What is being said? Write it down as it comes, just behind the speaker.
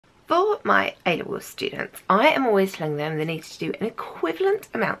For my A-level students, I am always telling them they need to do an equivalent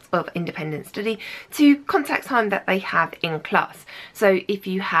amount of independent study to contact time that they have in class. So if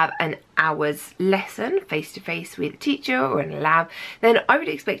you have an hour's lesson face-to-face with a teacher or in a lab, then I would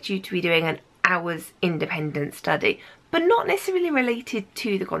expect you to be doing an hour's independent study, but not necessarily related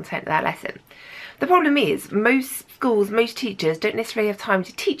to the content of that lesson. The problem is most schools, most teachers don't necessarily have time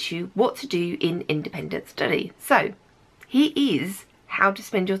to teach you what to do in independent study. So here is how to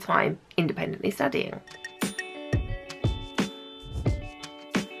spend your time independently studying.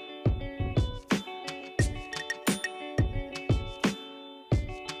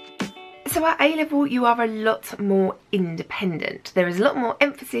 So at A-level you are a lot more independent. There is a lot more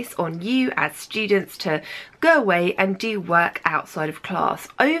emphasis on you as students to go away and do work outside of class,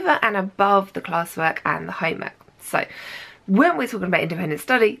 over and above the classwork and the homework. So when we're talking about independent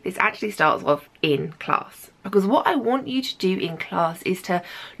study, this actually starts off in class. Because what I want you to do in class is to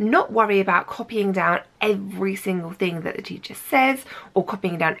not worry about copying down every single thing that the teacher says or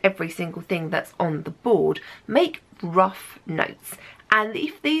copying down every single thing that's on the board. Make rough notes. And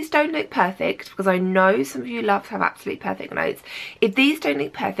if these don't look perfect, because I know some of you love to have absolutely perfect notes, if these don't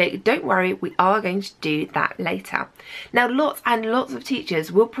look perfect, don't worry, we are going to do that later. Now, lots and lots of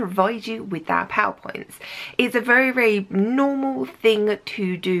teachers will provide you with their PowerPoints. It's a very, very normal thing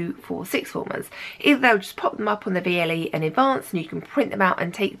to do for sixth formers. Either they'll just pop them up on the VLE and Advanced and you can print them out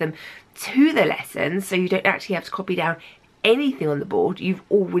and take them to the lesson so you don't actually have to copy down anything on the board, you've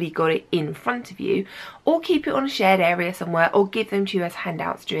already got it in front of you, or keep it on a shared area somewhere, or give them to you as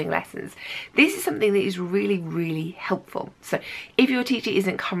handouts during lessons. This is something that is really, really helpful. So if your teacher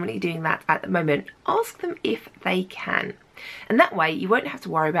isn't currently doing that at the moment, ask them if they can. And that way you won't have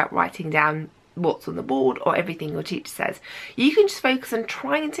to worry about writing down what's on the board or everything your teacher says. You can just focus on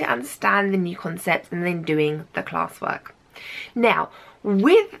trying to understand the new concepts and then doing the classwork. Now,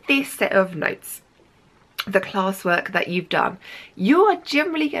 with this set of notes, the classwork that you've done, you are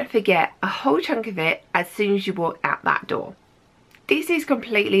generally going to forget a whole chunk of it as soon as you walk out that door. This is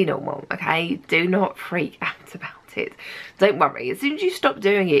completely normal, okay? Do not freak out about it. Don't worry, as soon as you stop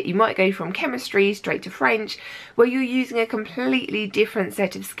doing it, you might go from chemistry straight to French, where you're using a completely different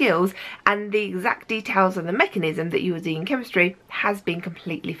set of skills and the exact details of the mechanism that you were doing in chemistry has been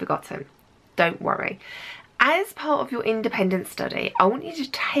completely forgotten. Don't worry. As part of your independent study, I want you to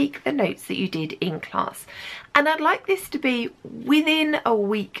take the notes that you did in class, and I'd like this to be within a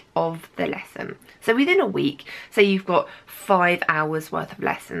week of the lesson. So within a week, say you've got 5 hours worth of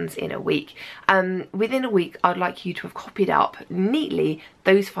lessons in a week. Within a week, I'd like you to have copied up neatly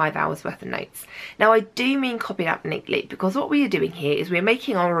those 5 hours worth of notes. Now I do mean copied up neatly, because what we are doing here is we're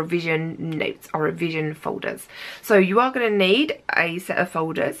making our revision notes, our revision folders. So you are going to need a set of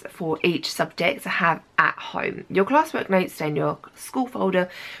folders for each subject to have at home. Your classwork notes stay in your school folder,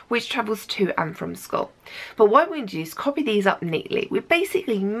 which travels to and from school. But what we're going to do is copy these up neatly. We're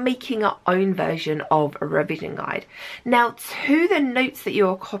basically making our own version of a revision guide. Now, to the notes that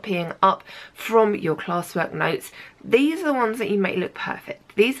you're copying up from your classwork notes, these are the ones that you make look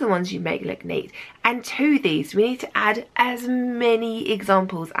perfect. These are the ones you make look neat. And to these, we need to add as many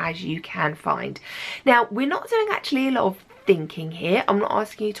examples as you can find. Now, we're not doing actually a lot of thinking here. I'm not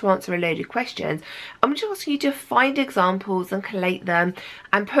asking you to answer a load of questions. I'm just asking you to find examples and collate them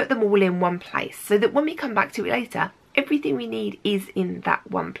and put them all in one place, so that when we come back to it later, everything we need is in that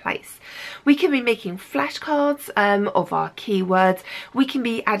one place. We can be making flashcards of our keywords. We can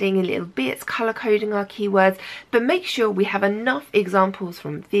be adding in little bits, color coding our keywords, but make sure we have enough examples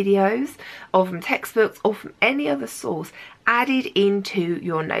from videos or from textbooks or from any other source added into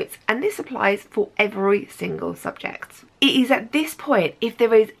your notes. And this applies for every single subject. It is at this point, if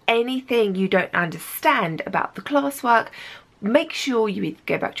there is anything you don't understand about the classwork, make sure you either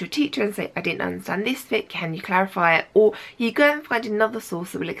go back to your teacher and say, I didn't understand this bit, can you clarify it? Or you go and find another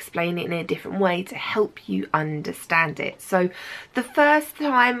source that will explain it in a different way to help you understand it. So the first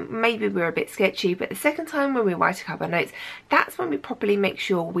time, maybe we're a bit sketchy, but the second time when we write a couple of notes, that's when we properly make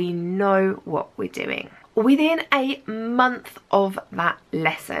sure we know what we're doing. Within a month of that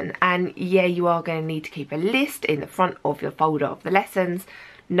lesson, and yeah, you are going to need to keep a list in the front of your folder of the lessons,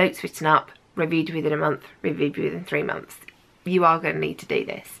 notes written up, reviewed within a month, reviewed within 3 months. You are going to need to do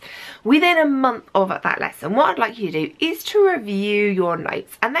this. Within a month of that lesson, what I'd like you to do is to review your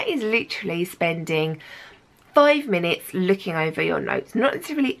notes, and that is literally spending 5 minutes looking over your notes, not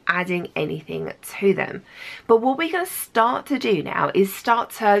necessarily adding anything to them. But what we're going to start to do now is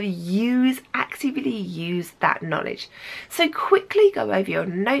start to actively use that knowledge. So quickly go over your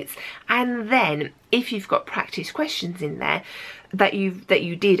notes, and then if you've got practice questions in there that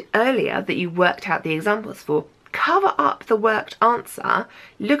you did earlier, that you worked out the examples for, cover up the worked answer,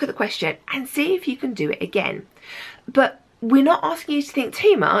 look at the question and see if you can do it again. But we're not asking you to think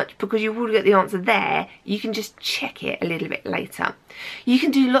too much because you've already got the answer there. You can just check it a little bit later. You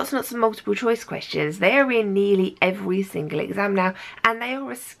can do lots and lots of multiple choice questions. They are in nearly every single exam now, and they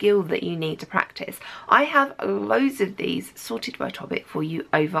are a skill that you need to practice. I have loads of these sorted by topic for you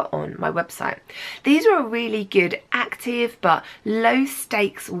over on my website. These are a really good active but low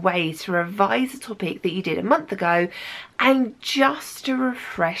stakes way to revise a topic that you did a month ago and just to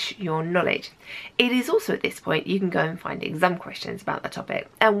refresh your knowledge. It is also at this point you can go and find exam questions about the topic,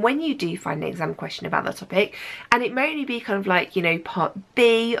 and when you do find an exam question about the topic, and it may only be kind of like, you know, part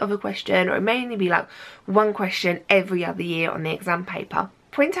B of a question, or it may only be like one question every other year on the exam paper,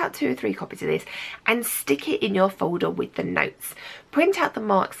 print out 2 or 3 copies of this and stick it in your folder with the notes. Print out the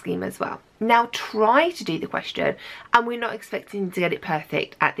mark scheme as well. Now try to do the question, and we're not expecting to get it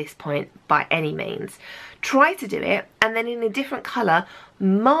perfect at this point by any means. Try to do it, and then in a different colour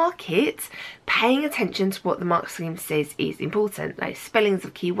mark it, paying attention to what the mark scheme says is important, like spellings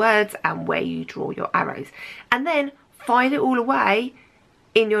of keywords and where you draw your arrows, and then file it all away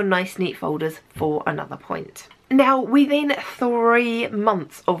in your nice neat folders for another point. Now within 3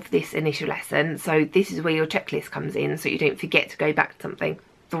 months of this initial lesson, so this is where your checklist comes in so you don't forget to go back to something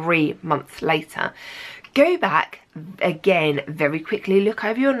 3 months later, go back again very quickly, look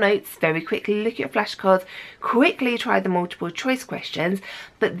over your notes, very quickly look at your flashcards, quickly try the multiple choice questions,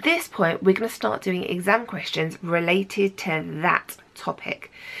 but at this point we're going to start doing exam questions related to that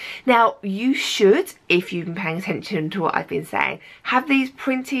topic. Now you should, if you've been paying attention to what I've been saying, have these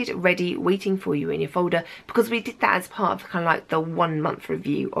printed ready waiting for you in your folder, because we did that as part of kind of like the 1 month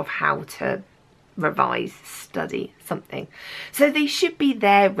review of how to revise, study something. So they should be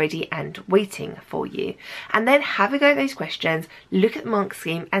there ready and waiting for you. And then have a go at those questions, look at the mark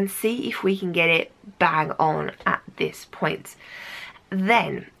scheme and see if we can get it bang on at this point.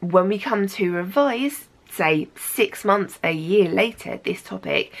 Then when we come to revise, say 6 months, a year later, this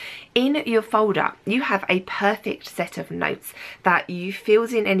topic, in your folder you have a perfect set of notes that you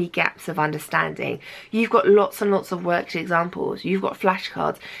filled in any gaps of understanding. You've got lots and lots of worked examples, you've got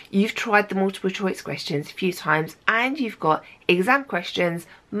flashcards, you've tried the multiple choice questions a few times, and you've got exam questions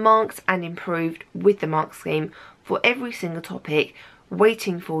marked and improved with the mark scheme for every single topic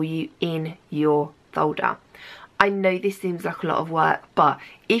waiting for you in your folder. I know this seems like a lot of work, but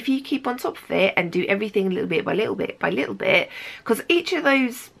if you keep on top of it and do everything little bit by little bit by little bit, because each of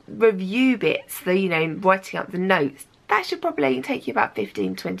those review bits, the, you know, writing up the notes, that should probably take you about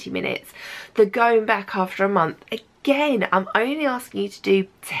 15-20 minutes. The going back after a month, again, I'm only asking you to do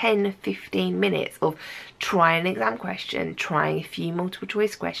 10-15 minutes of trying an exam question, trying a few multiple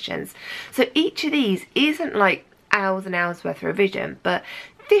choice questions. So each of these isn't like hours and hours worth of revision, but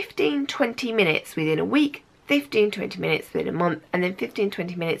 15-20 minutes within a week, 15-20 minutes within a month, and then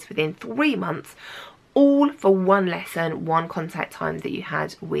 15-20 minutes within 3 months, all for one lesson, one contact time that you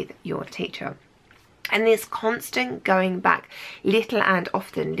had with your teacher. And this constant going back little and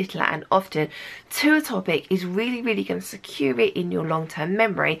often to a topic is really, really going to secure it in your long-term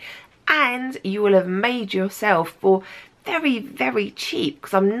memory, and you will have made yourself, for very, very cheap,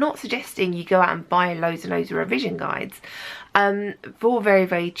 because I'm not suggesting you go out and buy loads and loads of revision guides, for very,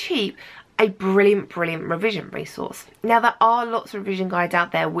 very cheap, a brilliant revision resource. Now there are lots of revision guides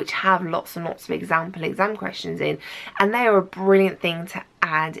out there which have lots and lots of exam questions in, and they are a brilliant thing to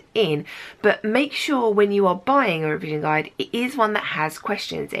add in, but make sure when you are buying a revision guide it is one that has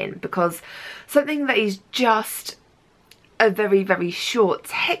questions in, because something that is just a very, very short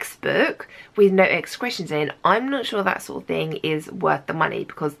textbook with no extra questions in, I'm not sure that sort of thing is worth the money,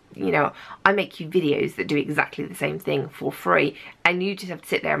 because, you know, I make you videos that do exactly the same thing for free and you just have to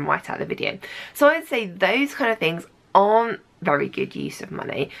sit there and write out the video. So I'd say those kind of things aren't very good use of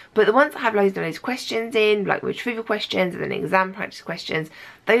money, but the ones that have loads and loads of questions in, like with trivial questions and then exam practice questions,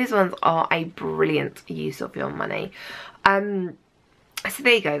 those ones are a brilliant use of your money. So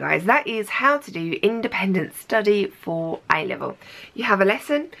there you go, guys. That is how to do independent study for A-level. You have a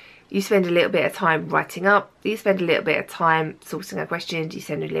lesson, you spend a little bit of time writing up, you spend a little bit of time sourcing out questions, you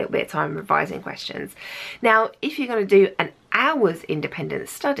spend a little bit of time revising questions. Now, if you're going to do an hour's independent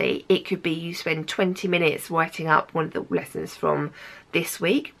study, it could be you spend 20 minutes writing up one of the lessons from this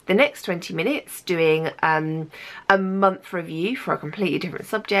week, the next 20 minutes doing a month review for a completely different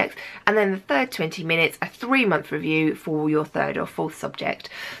subject, and then the third 20 minutes a 3-month review for your third or fourth subject.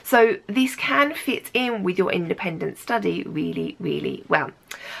 So this can fit in with your independent study really, really well.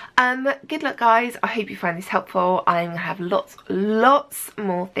 Good luck, guys. I hope you find this helpful. I'm gonna have lots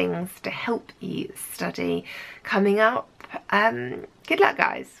more things to help you study coming up. Good luck,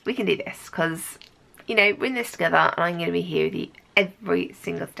 guys. We can do this, because you know, we're in this together and I'm going to be here with you every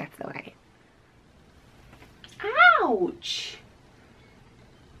single step of the way. Ouch!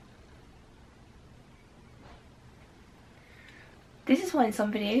 This is why in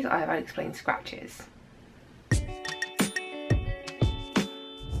some videos I have unexplained scratches.